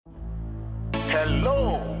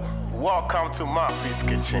Hello, welcome to Maafii's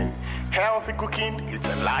Kitchen. Healthy cooking, it's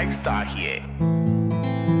a lifestyle here.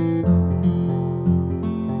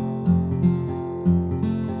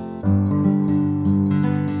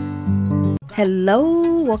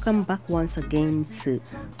 Hello, welcome back once again to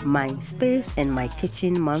my space and my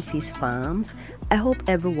kitchen, Maafii's Farms. I hope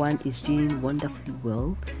everyone is doing wonderfully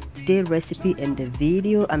well. Today's recipe and the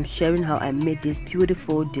video, I'm sharing how I made this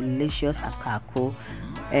beautiful, delicious Akaklo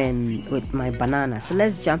and with my banana. So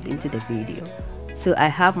let's jump into the video. So I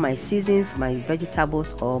have my seasons, my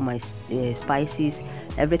vegetables, all my spices,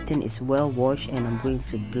 everything is well washed, and I'm going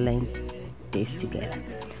to blend this together.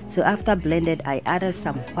 So after blended, I added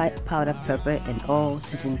some white powder pepper and all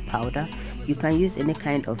seasoning powder. You can use any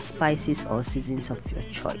kind of spices or seasons of your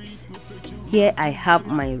choice. Here I have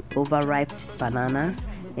my overripe banana,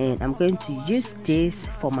 and I'm going to use this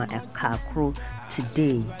for my Akaklo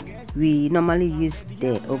today. We normally use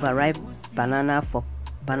the overripe banana for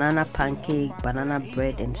banana pancake, banana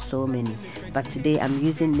bread, and so many, but today I'm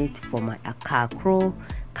using it for my Akaklo,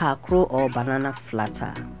 or banana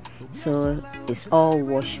flatter. So it's all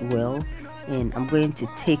washed well, and I'm going to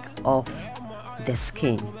take off the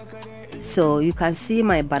skin. So you can see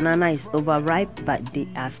my banana is overripe, but they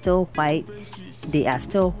are still white. They are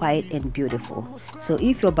still white and beautiful. So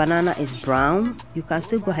if your banana is brown, you can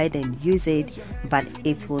still go ahead and use it, but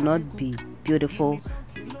it will not be beautiful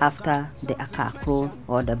after the Akaklo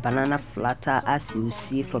or the banana flatter, as you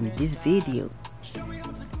see from this video.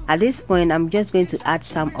 At this point, I'm just going to add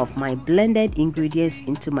some of my blended ingredients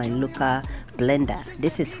into my local blender.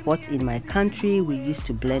 This is what in my country we used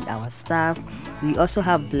to blend our stuff. We also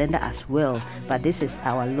have blender as well, but this is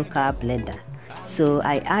our local blender. So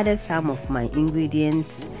I added some of my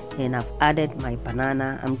ingredients, and I've added my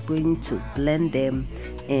banana. I'm going to blend them,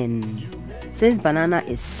 and since banana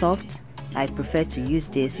is soft, I prefer to use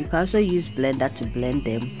this. You can also use blender to blend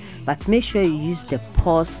them, but make sure you use the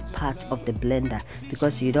pulse part of the blender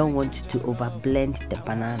because you don't want to over blend the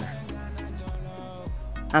banana.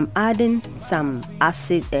 I'm adding some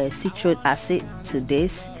acid, citric acid to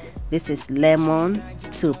this. This is lemon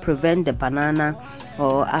to prevent the banana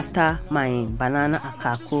or after my banana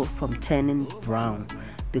Akaklo from turning brown,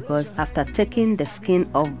 because after taking the skin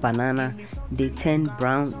off banana, they turn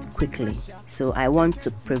brown quickly. So I want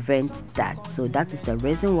to prevent that. So that is the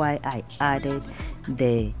reason why I added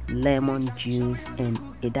the lemon juice, and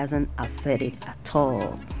it doesn't affect it at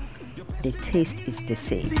all. The taste is the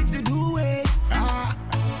same.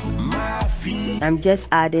 I'm just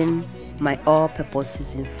adding my all-purpose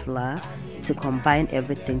seasoning flour to combine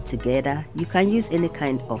everything together. You can use any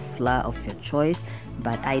kind of flour of your choice,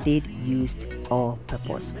 but I did use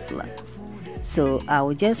all-purpose flour. So I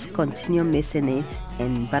will just continue mixing it,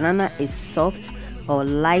 and banana is soft or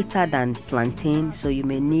lighter than plantain, so you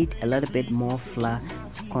may need a little bit more flour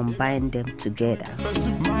to combine them together.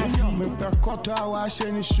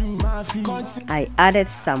 I added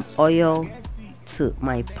some oil to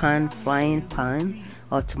my frying pan,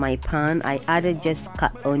 or to my pan. I added just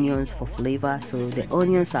cut onions for flavor, so the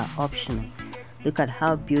onions are optional. Look at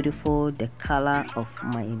how beautiful the color of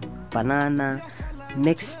my banana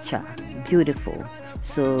mixture, beautiful.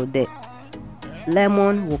 So the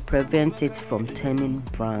lemon will prevent it from turning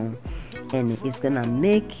brown, and it's gonna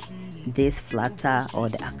make this flatter or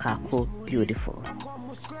the Akaklo beautiful.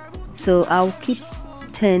 So I'll keep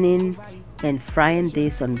turning and frying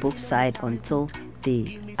this on both sides until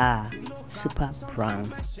they are super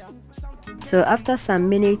brown. So after some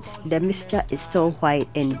minutes, the mixture is still white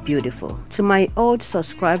and beautiful. To my old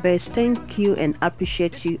subscribers, thank you and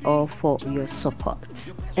appreciate you all for your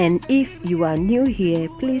support. And if you are new here,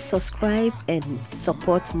 please subscribe and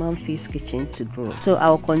support Maafii's Kitchen to grow. So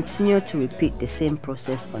I'll continue to repeat the same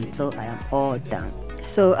process until I am all done.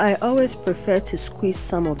 So I always prefer to squeeze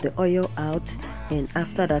some of the oil out, and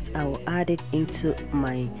after that I will add it into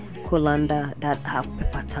my colander that have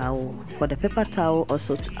paper towel, for the paper towel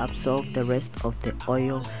also to absorb the rest of the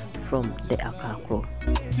oil from the Akaklo.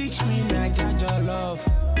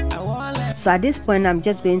 So at this point, I'm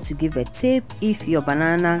just going to give a tip. If your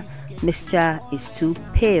banana mixture is too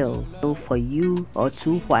pale for you or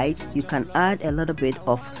too white, you can add a little bit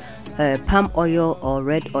of palm oil or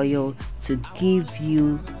red oil to give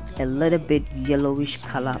you a little bit yellowish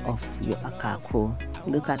color of your Akaklo.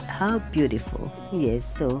 Look at how beautiful.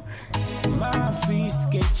 Yes, so Maafii's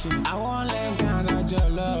Kitchen, I want your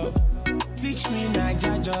love. Teach me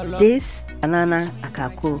this banana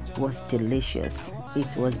Akaklo was delicious.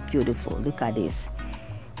 It was beautiful. Look at this.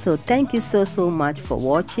 So thank you so much for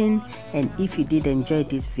watching, and if you did enjoy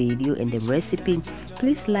this video and the recipe,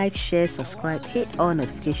 please like, share, subscribe, hit all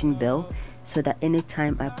notification bell, so that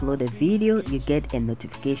anytime I upload a video, you get a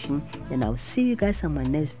notification. And I'll see you guys on my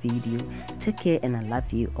next video. Take care and I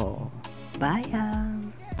love you all. Bye.